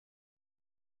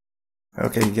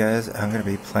Okay, you guys, I'm gonna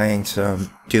be playing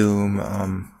some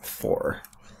Doom 4.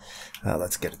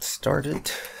 Let's get it started.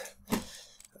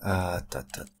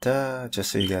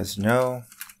 Just so you guys know,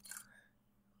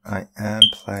 I am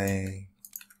playing.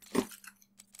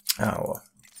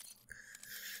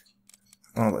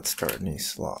 Let's start a new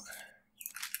slot.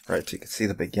 Right, so you can see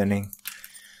the beginning.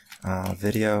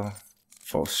 Video,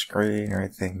 full screen,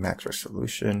 everything, max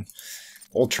resolution,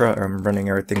 ultra. I'm running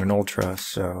everything in ultra,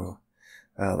 so.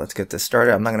 Let's get this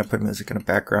started. I'm not going to put music in the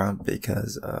background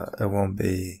because it won't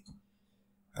be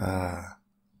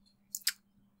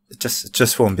it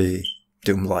just won't be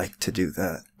Doom-like to do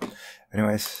that.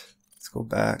 Anyways, let's go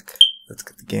back. Let's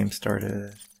get the game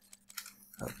started.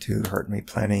 Two hurt me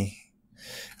plenty.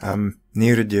 I'm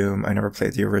new to Doom. I never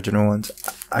played the original ones.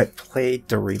 I played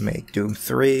the remake Doom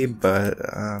 3, but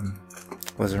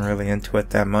wasn't really into it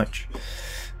that much.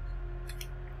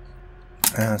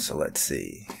 So let's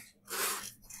see.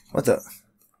 What the?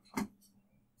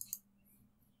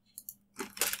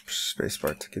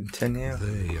 Spacebar to continue.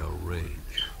 They are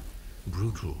rage.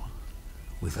 Brutal.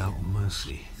 Without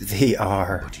mercy. They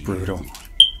are brutal.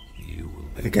 You will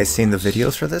Have you guys seen the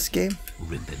videos for this game?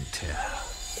 rip and tear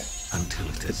until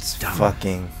it It's is done.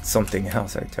 fucking something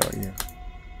else, I tell you.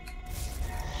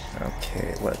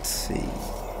 Okay, let's see.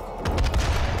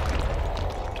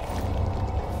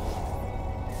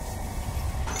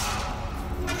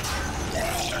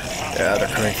 Yeah, they're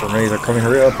coming for me. They're coming.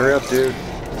 Hurry up, dude.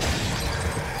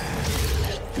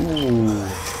 Ooh.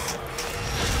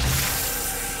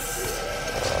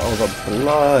 Oh, the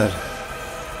blood.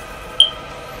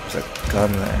 There's a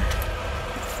gun there.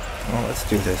 Oh, let's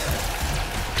do this.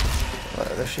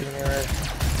 What, they're shooting me already?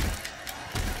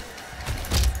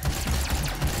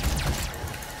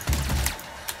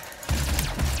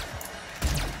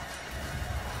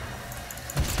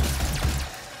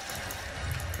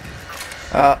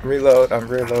 Reload. I'm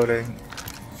reloading.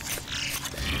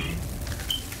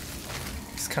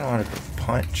 Just kind of wanted to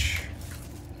punch.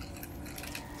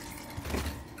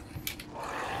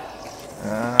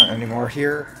 Any more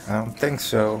here? I don't think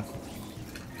so.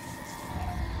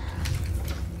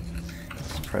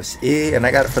 Let's press E, and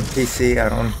I got it for the PC. I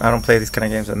don't play these kind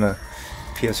of games on the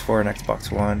PS4 and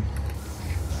Xbox One.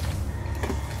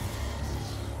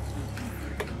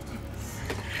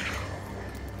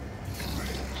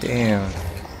 Damn.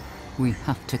 We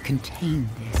have to contain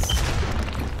this.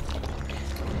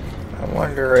 I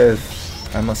wonder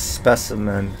if I'm a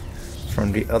specimen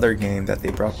from the other game that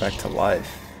they brought back to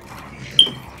life.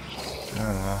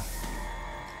 I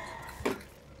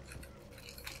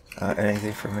don't know.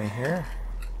 Anything for me here?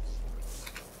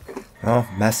 Oh,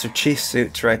 Master Chief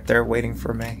suit's right there waiting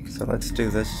for me. So let's do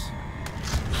this.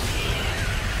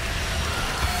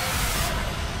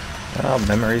 Oh,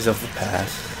 memories of the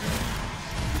past.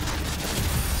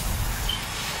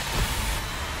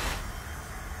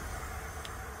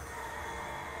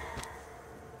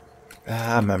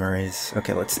 Memories.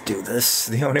 Okay, let's do this.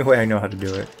 The only way I know how to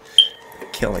do it.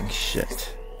 Killing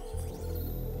shit.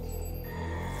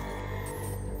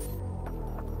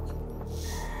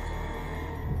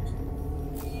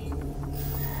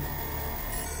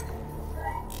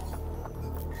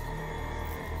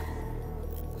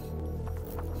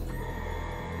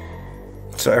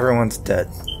 So everyone's dead.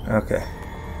 Okay.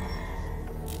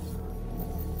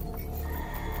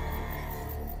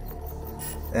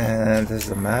 And this is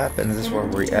the map, and this is where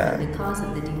we're at. The cause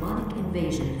of the demonic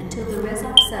invasion until the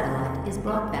Rezok satellite is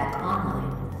brought back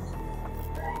online.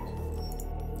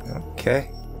 Okay.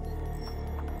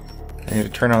 I need to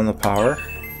turn on the power.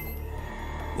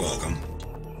 Welcome.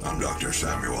 I'm Dr.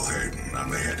 Samuel Hayden. I'm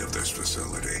the head of this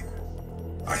facility.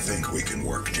 I think we can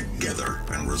work together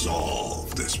and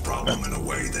resolve this problem in a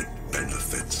way that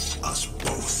benefits us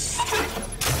both.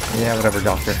 Yeah, whatever,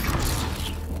 doctor.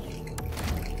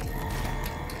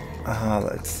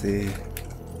 Let's see.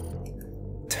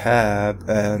 Tab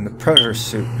and the Predator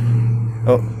suit.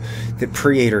 Oh, the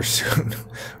Predator suit.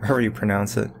 However you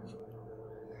pronounce it.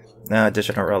 Now,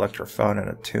 additional electrophone and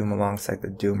a tomb alongside the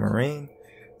Doom Marine.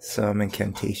 Some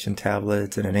incantation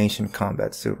tablets and an ancient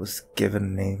combat suit was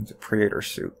given the name the Predator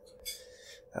suit.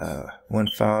 When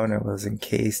found, it was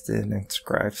encased in an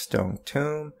inscribed stone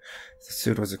tomb. The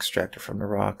suit was extracted from the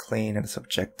rock, clean, and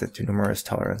subjected to numerous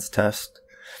tolerance tests.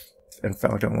 And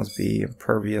found to almost be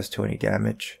impervious to any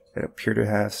damage. It appeared to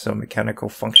have some mechanical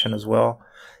function as well.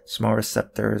 Small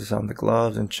receptors on the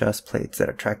gloves and chest plates that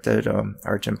attracted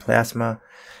argent plasma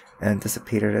and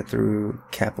dissipated it through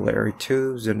capillary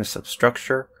tubes in the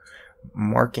substructure.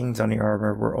 Markings on the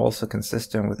armor were also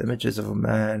consistent with images of a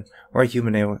man or a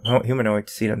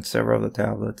humanoid seen on several of the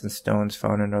tablets and stones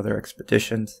found in other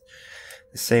expeditions.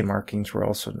 The same markings were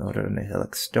also noted on the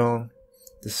Helix Stone.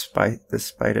 Despite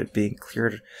it being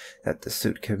clear that the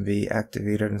suit can be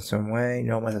activated in some way,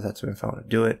 no method has been found to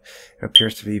do it. It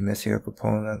appears to be missing a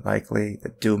component, likely the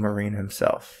Doom Marine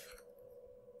himself.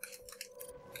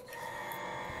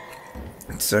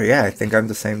 So yeah, I think I'm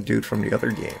the same dude from the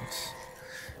other games.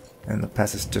 And the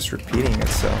past is just repeating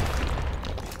itself.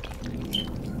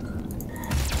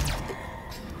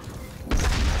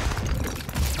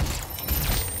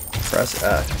 Press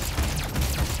F.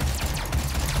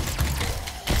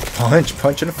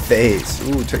 Punch in the face.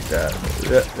 Ooh, take that.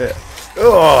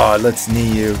 Oh, let's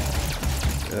knee you.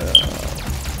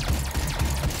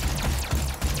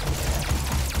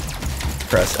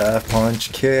 Press F,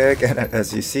 punch, kick, and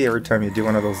as you see, every time you do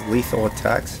one of those lethal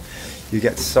attacks, you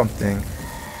get something.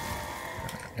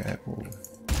 Okay.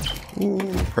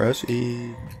 Ooh, press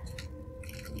E.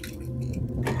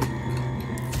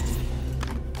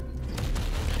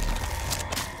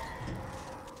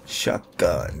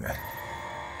 Shotgun.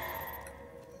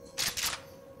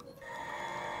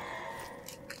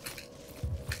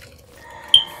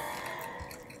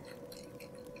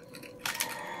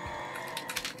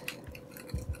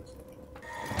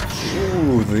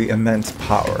 Ooh, the immense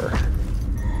power.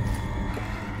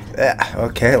 Yeah,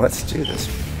 okay, let's do this.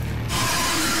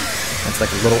 That's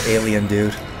like a little alien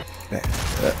dude.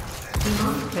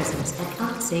 Presence at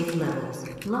unsafe levels.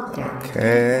 Lockdown.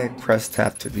 Okay, press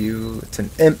tab to view. It's an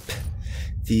imp.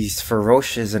 These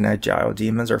ferocious and agile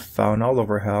demons are found all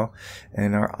over Hell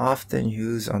and are often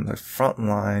used on the front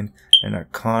line in a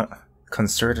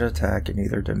concerted attack in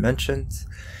either dimensions.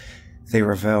 They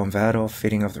revel in battle,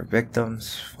 feeding off their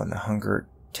victims when the hunger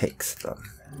takes them.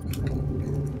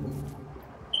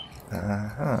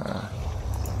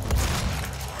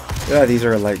 Yeah, these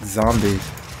are like zombies.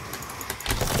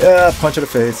 Yeah, punch in the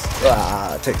face.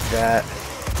 Ah, take that.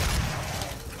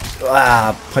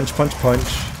 Ah, punch.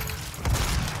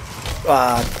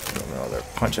 Ah, another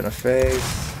punch in the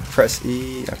face. Press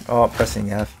E. Oh,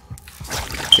 pressing F.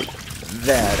 Take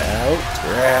that out.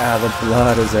 Yeah, the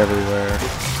blood is everywhere.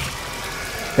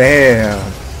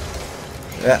 Bam.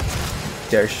 Yeah.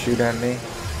 Dare shoot at me.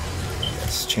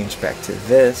 Let's change back to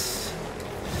this.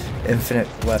 Infinite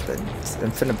weapons.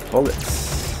 Infinite bullets.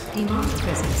 Demonic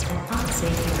presence at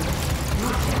unsafe levels.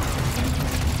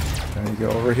 Lockdown. Then you go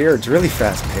over here. It's really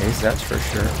fast paced, that's for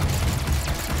sure.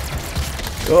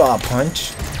 Oh,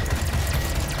 punch.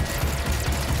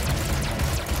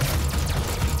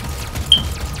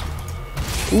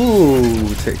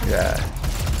 Ooh, take that.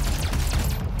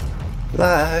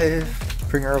 Live.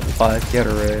 Bring her alive. Get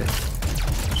her right.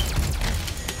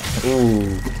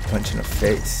 Ooh, punch in the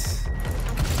face.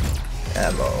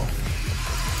 Ammo.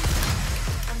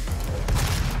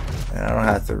 And I don't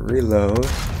have to reload.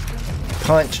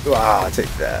 Punch. Ah,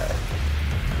 take that.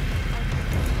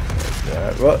 Take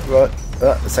that. What?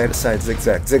 Side to side.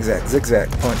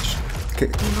 Zigzag. Punch.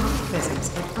 Kick. Demonic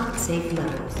presence at unsafe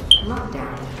levels.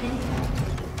 Lockdown.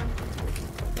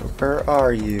 Where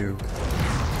are you?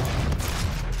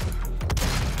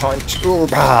 Punch. Ooh,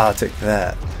 ah, take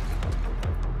that.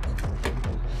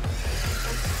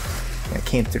 I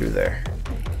came through there.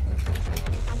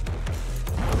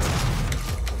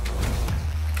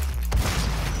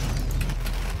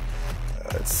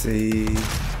 Let's see.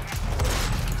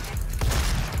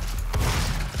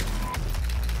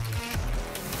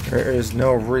 There is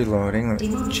no reloading. Let me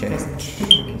Demonic presence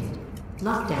change. eliminated.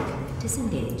 Lockdown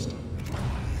disengaged.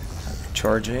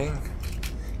 Charging.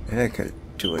 Maybe I could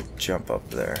do a jump up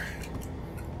there.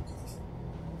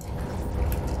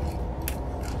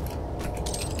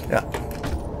 Yeah.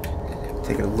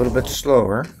 Take it a little bit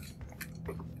slower.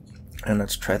 And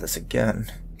let's try this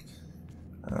again.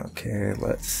 Okay,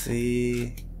 let's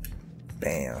see.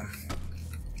 Bam.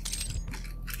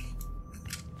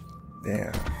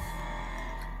 Bam.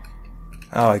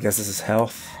 Oh, I guess this is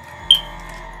health.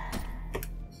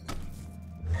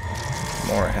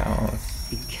 More health.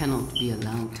 We cannot be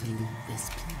allowed to leave this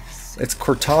place. It's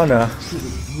Cortana. She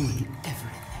will ruin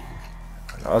everything.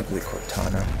 An ugly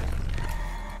Cortana.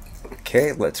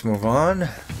 Okay, let's move on.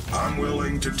 I'm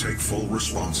willing to take full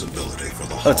responsibility for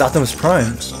the Oh, it's Optimus Prime.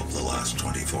 events of the last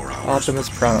 24 hours. Optimus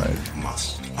Prime. You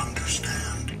must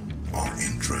understand our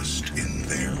interest in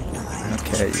their world.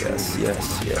 Okay, was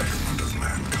yes. for the betterment of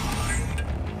mankind.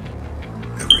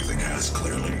 Everything has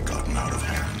clearly gotten out of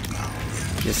hand now.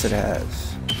 Yes, it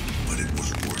has. But it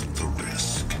was worth the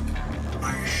risk.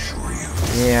 I assure you.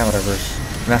 Yeah, whatever.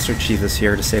 Master Chief is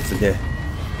here to save the day.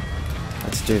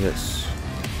 Let's do this.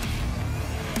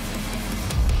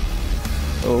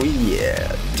 Oh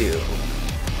yeah, dude.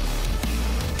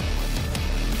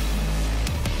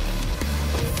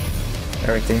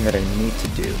 everything that I need to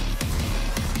do.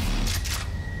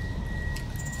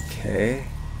 Okay.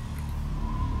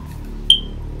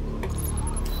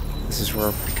 This is where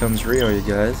it becomes real, you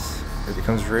guys. It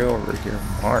becomes real over here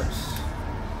on Mars.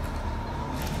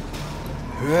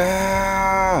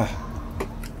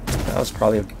 That was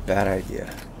probably a bad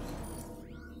idea.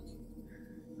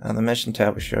 On the mission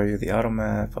tab, we show you the auto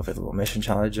map, available mission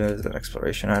challenges, and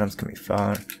exploration items can be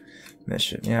found.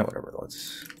 Mission, yeah, whatever.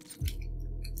 Let's.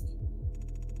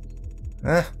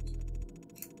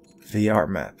 VR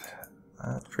map.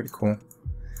 That's pretty cool.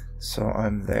 So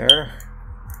I'm there.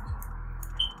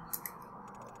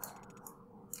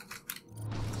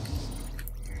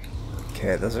 Okay,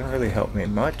 it doesn't really help me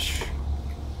much.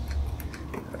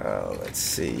 Let's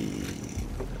see.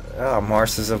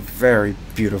 Mars is a very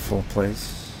beautiful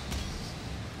place.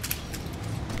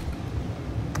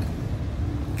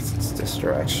 It's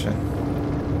distraction.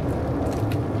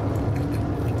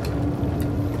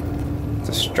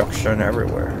 Destruction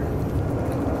everywhere.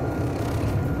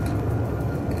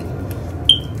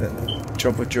 Then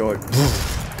jump with joy.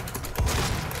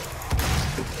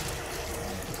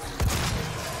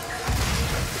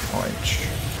 Punch.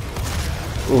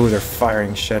 Ooh, they're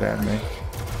firing shit at me.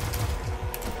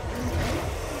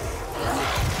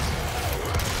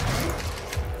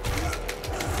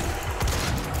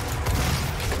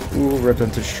 Ooh, ripped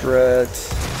them to shreds.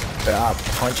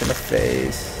 Punch in the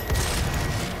face.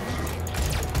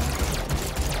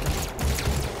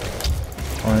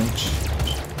 Punch.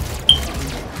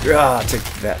 Take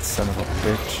that, son of a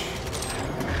bitch.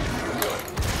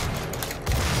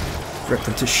 Rip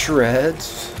them to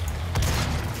shreds.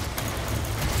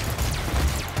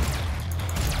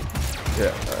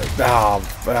 Yeah,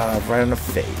 right in the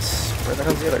face. Where the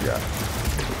hell's the other guy?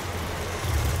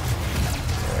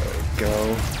 There we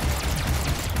go.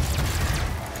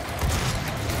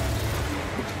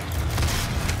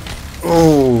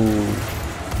 Ooh.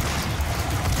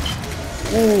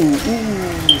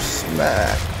 Ooh,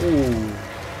 smack. Ooh.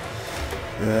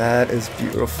 That is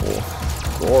beautiful.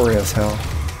 Gory as hell.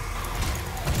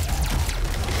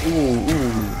 Ooh.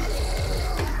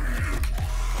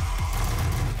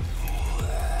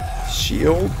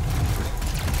 Shield.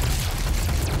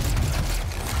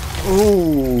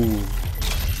 Ooh.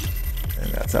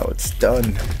 And that's how it's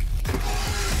done.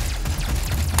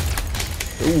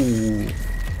 Ooh.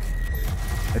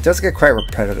 It does get quite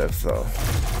repetitive though.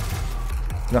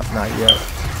 Not yet.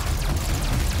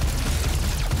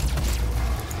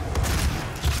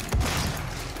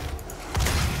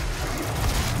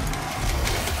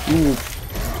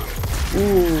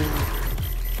 Ooh.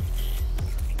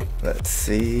 Let's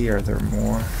see, are there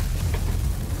more?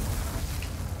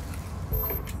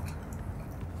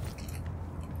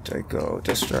 There go,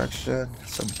 distraction,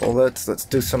 some bullets. Let's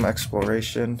do some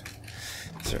exploration.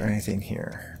 Is there anything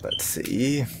here? Let's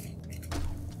see.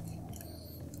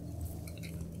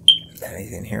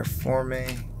 Anything here for me?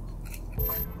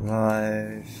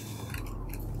 Live.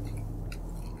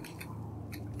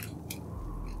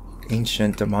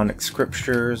 Ancient demonic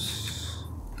scriptures.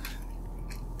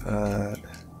 But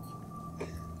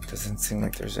doesn't seem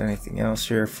like there's anything else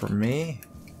here for me.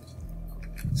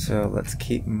 So let's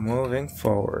keep moving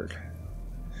forward.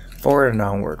 Forward and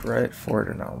onward, right? Forward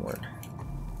and onward.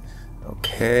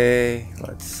 Okay,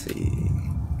 let's see.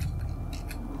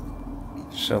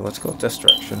 So let's go this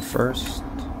direction first.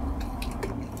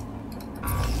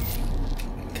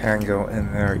 Can't go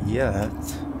in there yet.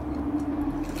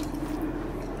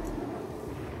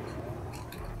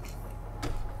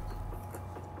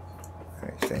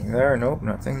 Anything there? Nope,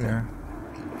 nothing there.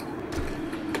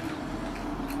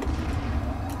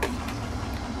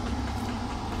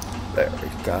 There,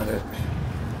 we got it.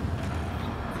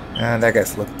 And that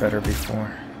guy's looked better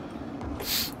before.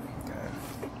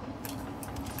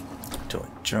 Do a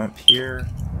jump here.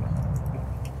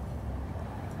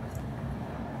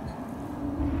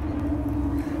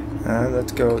 And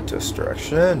let's go this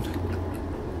direction.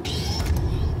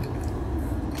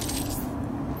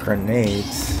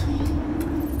 Grenades.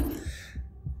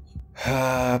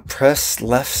 Press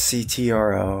left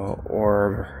CTRL,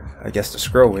 or I guess the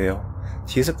scroll wheel,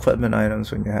 to use equipment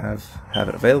items when you have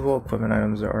it available. Equipment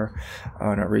items are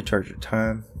on a recharge your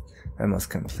time and must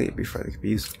complete before they can be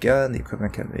used again. The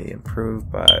equipment can be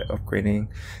improved by upgrading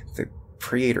the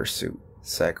Predator suit.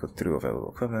 Cycle through available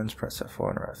equipment, press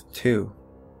F1 or F2.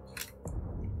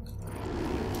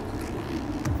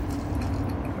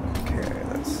 Okay,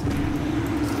 let's see.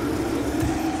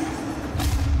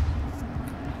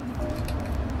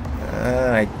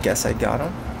 I guess I got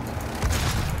him.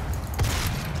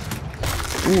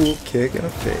 Ooh, kick and a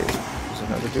fade. There's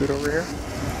another dude over here.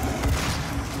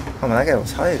 Oh man, that guy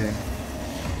was hiding.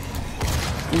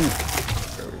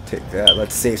 There we take that.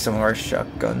 Let's save some of our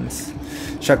shotgun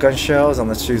shells, and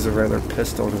let's use a regular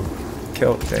pistol to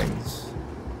kill things.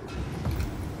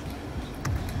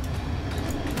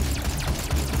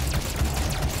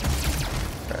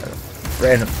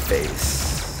 Random face.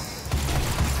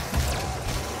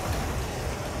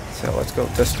 So let's go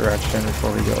this direction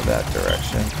before we go that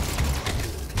direction.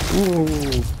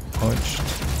 Ooh, punched.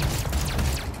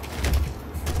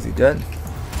 Is he dead?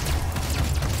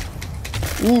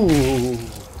 Ooh.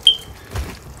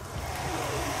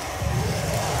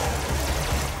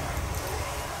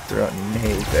 Throw a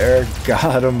nade there.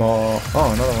 Got them all.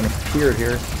 Oh, another one appeared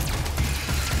here.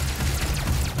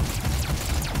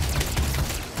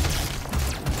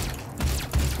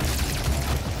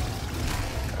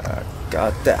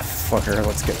 Got that fucker.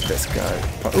 Let's get this guy.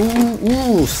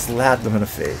 Ooh, slapped him in the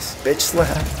face. Bitch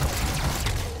slap.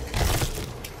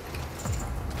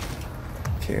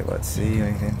 Okay, let's see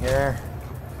anything here.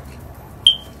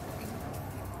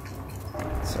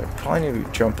 So I probably need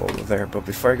to jump over there, but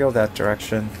before I go that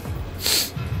direction,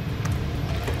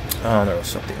 oh, there was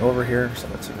something over here. So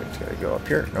let's see if it's gonna go up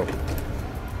here. Nope.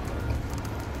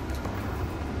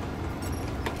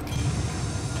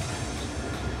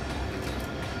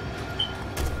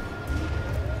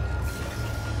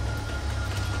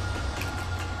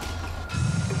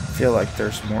 I feel like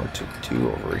there's more to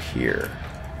do over here.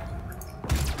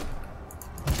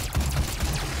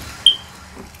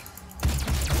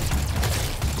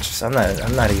 I'm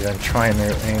not even trying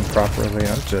to aim properly.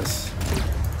 I'm just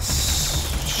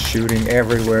shooting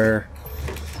everywhere,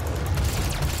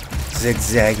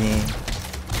 zigzagging,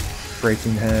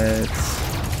 breaking heads,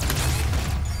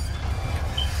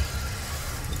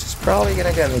 which is probably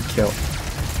gonna get me killed.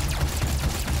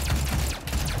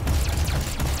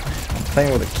 I'm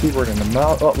playing with a keyboard in the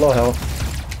mouth. Oh, low health.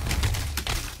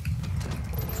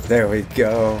 There we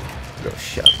go. Go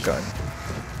shotgun.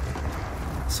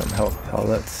 Some health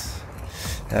pellets.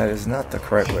 That is not the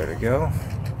correct way to go.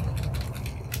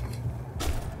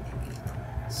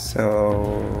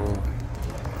 So,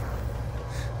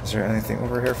 is there anything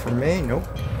over here for me? Nope.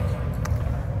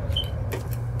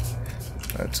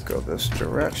 Let's go this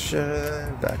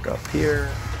direction. Back up here.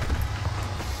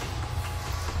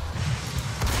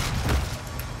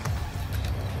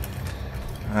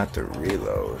 I have to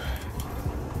reload.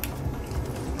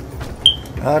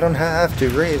 I don't have to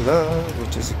reload,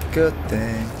 which is a good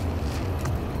thing.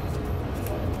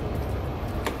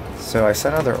 So I saw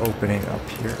another opening up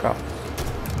here. Oh.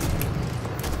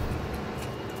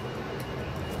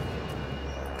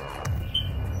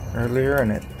 Earlier,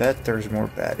 and I bet there's more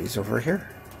baddies over here.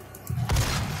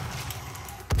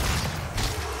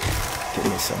 Give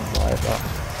me some live up.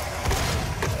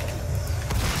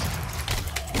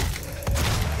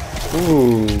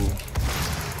 Ooh.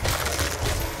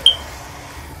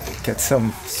 Get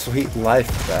some sweet life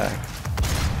back.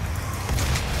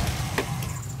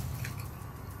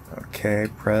 Okay,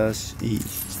 press E.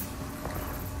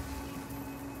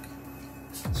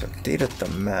 So updated the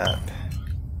map.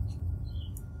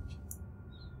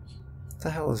 What the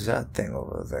hell is that thing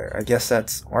over there? I guess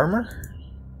that's armor?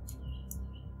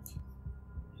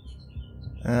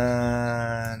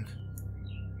 And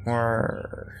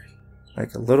more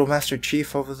like a little Master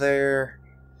Chief over there.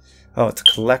 Oh, it's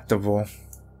collectible.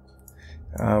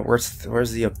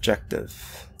 Where's the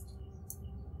objective?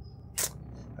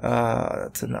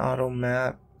 That's an auto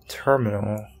map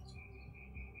terminal.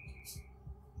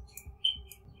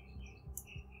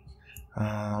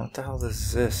 What the hell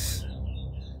is this?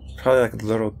 Probably like a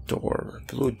little door.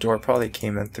 Blue door probably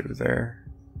came in through there.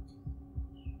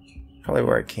 Probably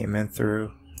where I came in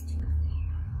through.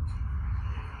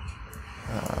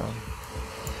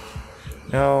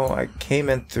 No, I came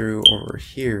in through over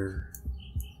here.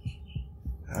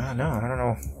 No, I don't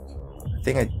know. I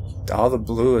think all the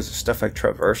blue is the stuff I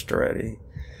traversed already,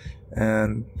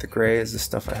 and the gray is the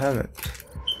stuff I haven't.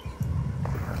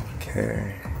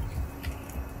 Okay.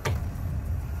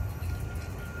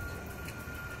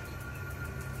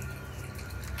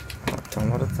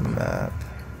 Downloaded the map.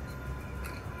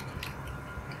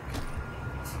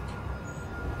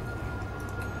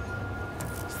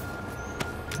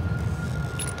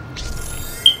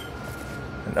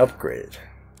 An upgrade.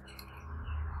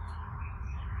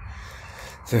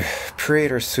 The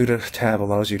Predator Suit tab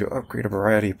allows you to upgrade a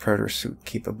variety of Predator Suit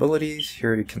capabilities.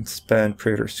 Here you can spend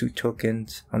Predator Suit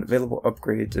tokens on available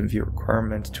upgrades and view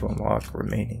requirements to unlock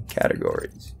remaining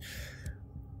categories.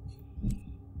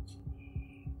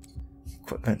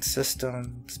 Equipment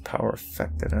systems, power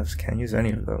effectiveness, can't use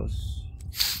any of those.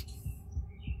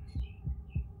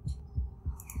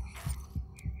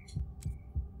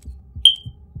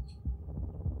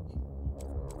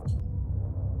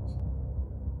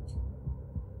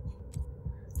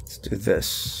 Let's do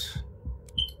this.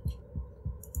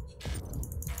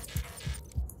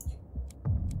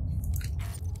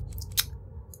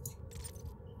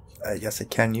 I guess I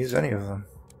can't use any of them.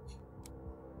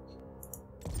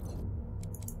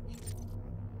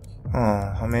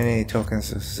 Oh, how many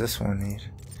tokens does this one need?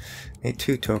 Need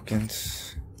 2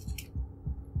 tokens.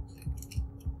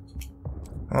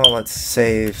 Oh, let's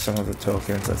save some of the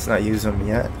tokens. Let's not use them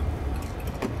yet.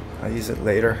 I'll use it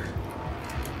later.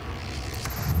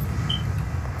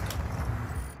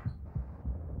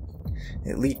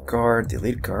 Elite Guard. The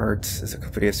Elite Guards is a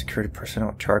company of security personnel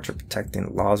in charge of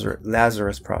protecting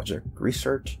Lazarus Project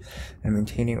research and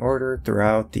maintaining order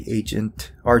throughout the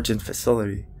Argent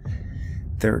facility.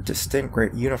 Their distinct gray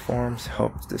uniforms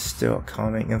help distill a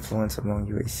calming influence among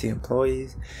UAC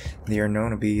employees. They are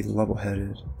known to be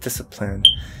level-headed, disciplined,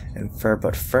 and fair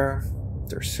but firm.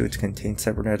 Their suits contain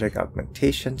cybernetic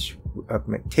augmentations,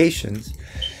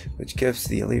 which gives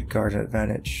the Elite Guard an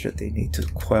advantage should they need to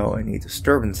quell any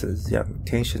disturbances. The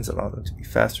augmentations allow them to be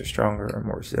faster, stronger, and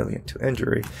more resilient to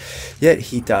injury. Yet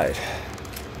he died.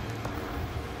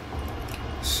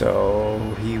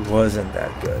 So he wasn't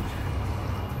that good.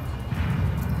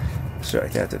 So I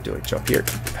have to do a jump here.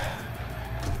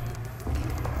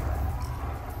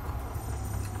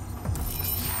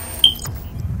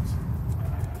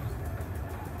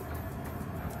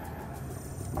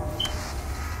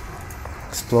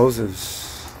 Explosives.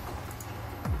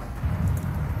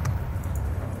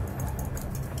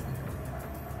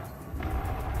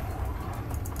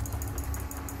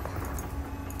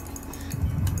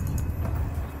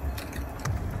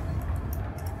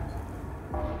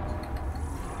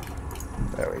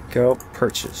 There we go.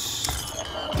 Purchase.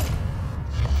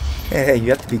 Hey, you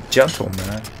have to be gentle,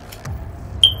 man.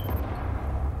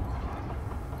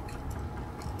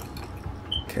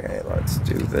 Okay, let's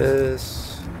do this.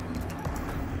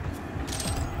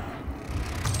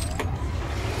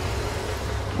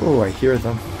 Oh, I hear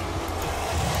them.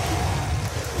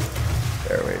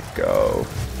 There we go.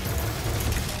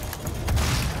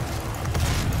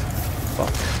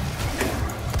 Fuck.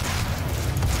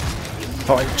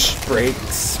 Punch, break,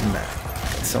 smack.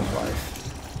 Get some life.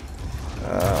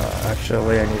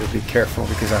 Actually, I need to be careful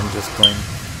because I'm just going.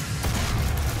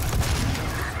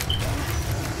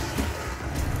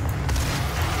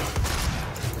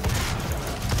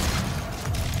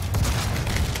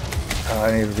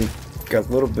 I need to be a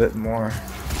little bit more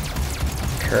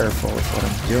careful with what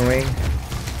I'm doing.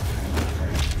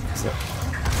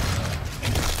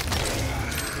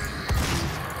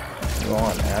 Low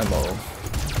on ammo.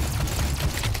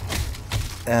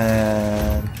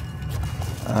 And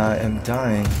I am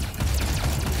dying.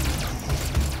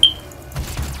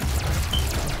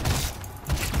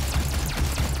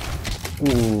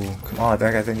 Ooh, come on,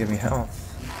 that guy didn't give me health.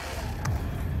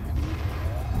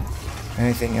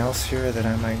 Anything else here that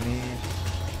I might need?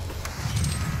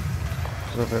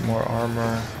 A little bit more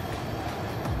armor.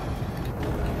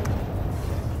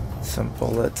 Some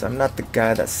bullets. I'm not the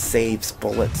guy that saves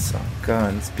bullets on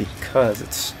guns because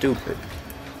it's stupid.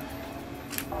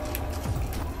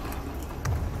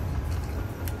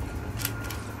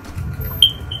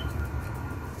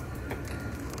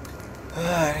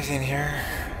 Anything here?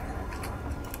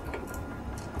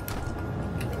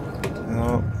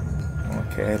 No.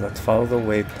 Okay, let's follow the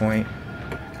waypoint.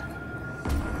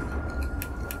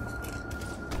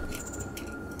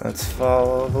 Let's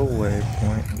follow the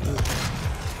waypoint.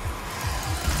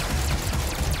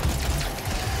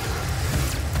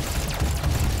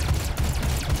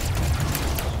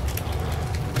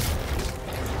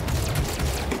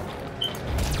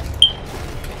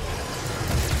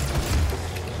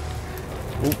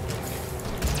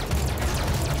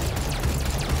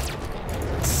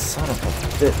 Son of a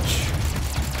bitch.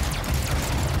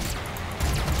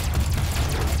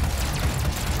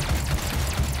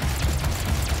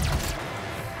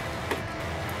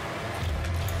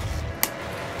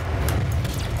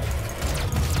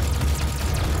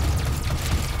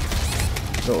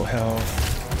 Low health.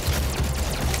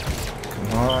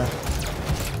 Come on.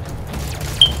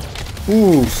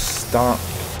 Ooh, stomp.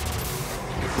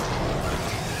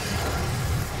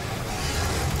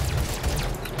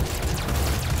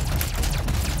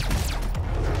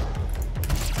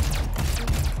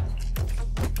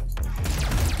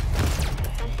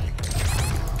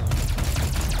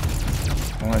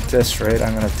 At this rate,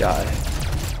 I'm gonna die.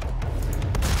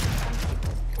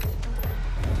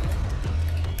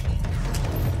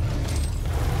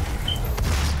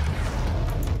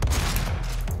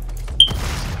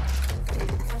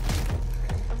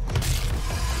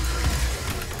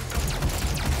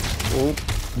 Oh,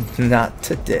 not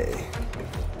today.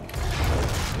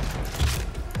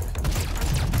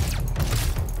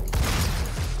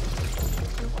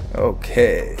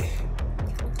 Okay.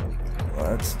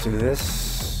 Let's do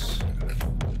this.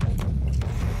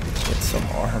 Let's get some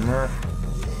armor.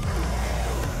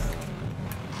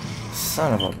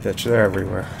 Son of a bitch, they're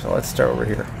everywhere. So let's start over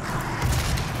here.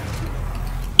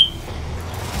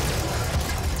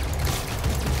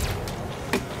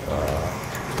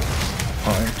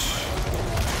 Punch.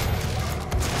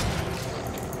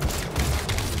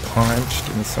 Punch,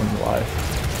 give me some life.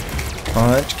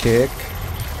 Punch, kick.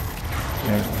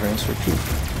 And rinse, repeat.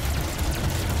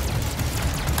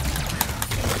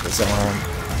 Break his arm.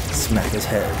 Smack his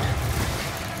head.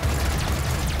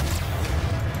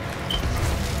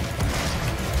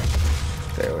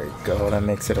 There we go, that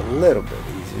makes it a little bit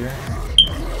easier.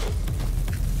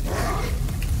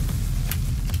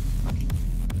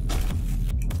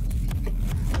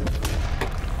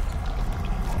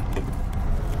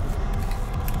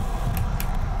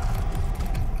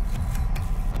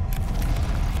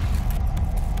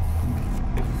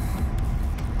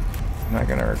 I'm not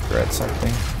gonna regret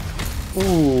something.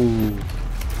 Ooh.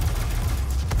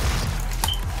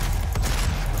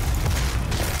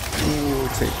 Ooh,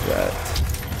 take that.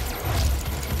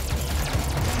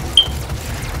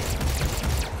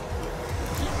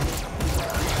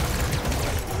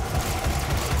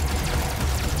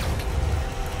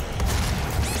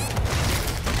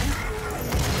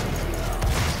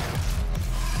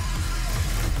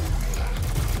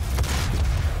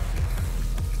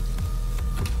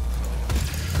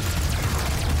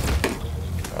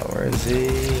 Where is he?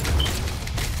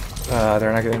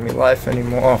 They're not giving me life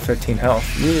anymore. Oh, 15 health.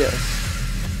 Yes.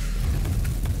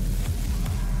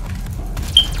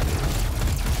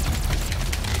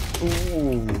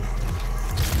 Ooh.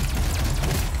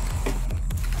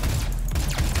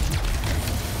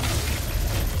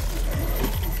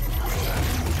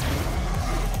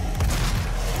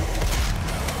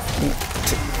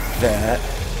 Take that.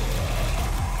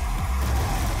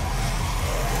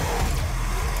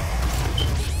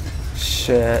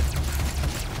 Shit.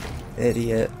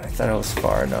 Idiot. I thought I was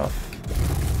far enough.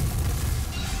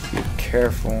 Be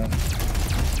careful.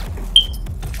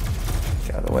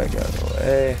 Get out of the way, get out of the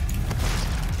way.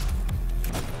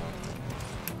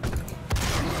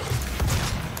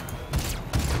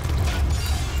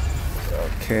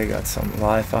 Okay, got some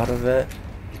life out of it.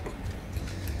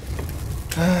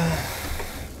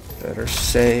 Better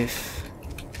safe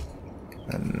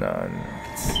than none.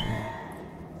 Let's see.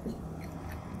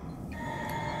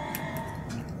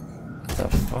 How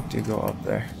the fuck do you go up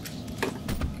there?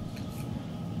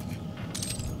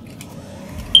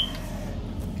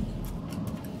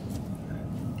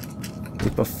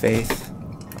 Leap of faith.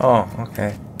 Oh,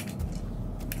 okay.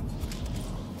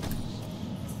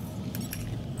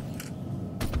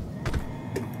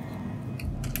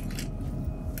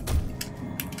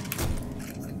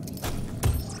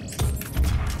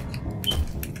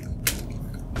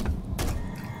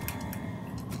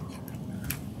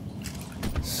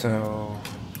 So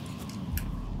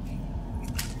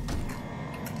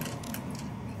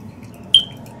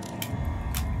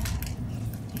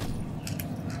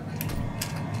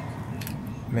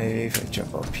maybe if I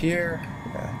jump up here,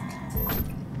 yeah.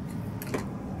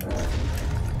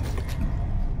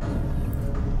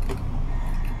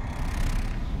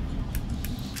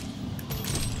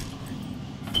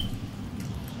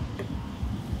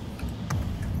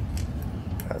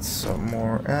 Got some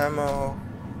more ammo.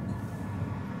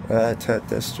 Let's head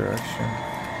this direction.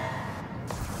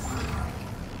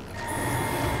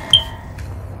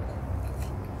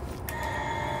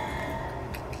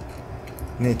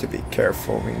 Need to be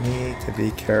careful. We need to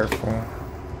be careful.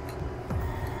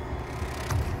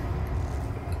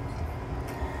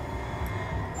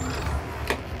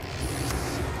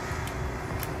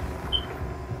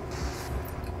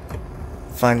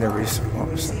 Find the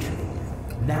respawn center.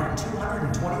 Now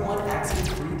 221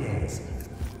 accident-free days.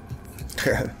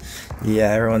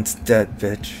 Yeah, everyone's dead,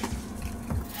 bitch.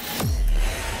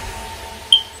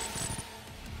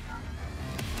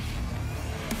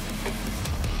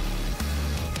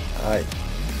 I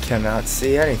cannot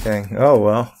see anything. Oh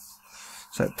well.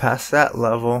 So I passed that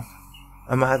level.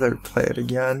 I might have to play it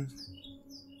again.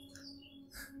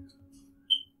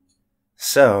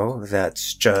 So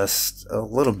that's just a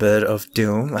little bit of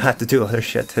Doom. I have to do other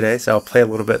shit today, so I'll play a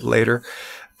little bit later.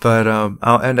 But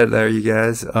I'll end it there, you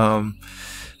guys.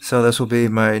 So this will be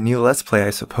my new Let's Play, I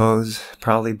suppose.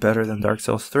 Probably better than Dark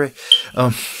Souls 3.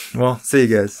 Well, see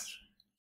you guys.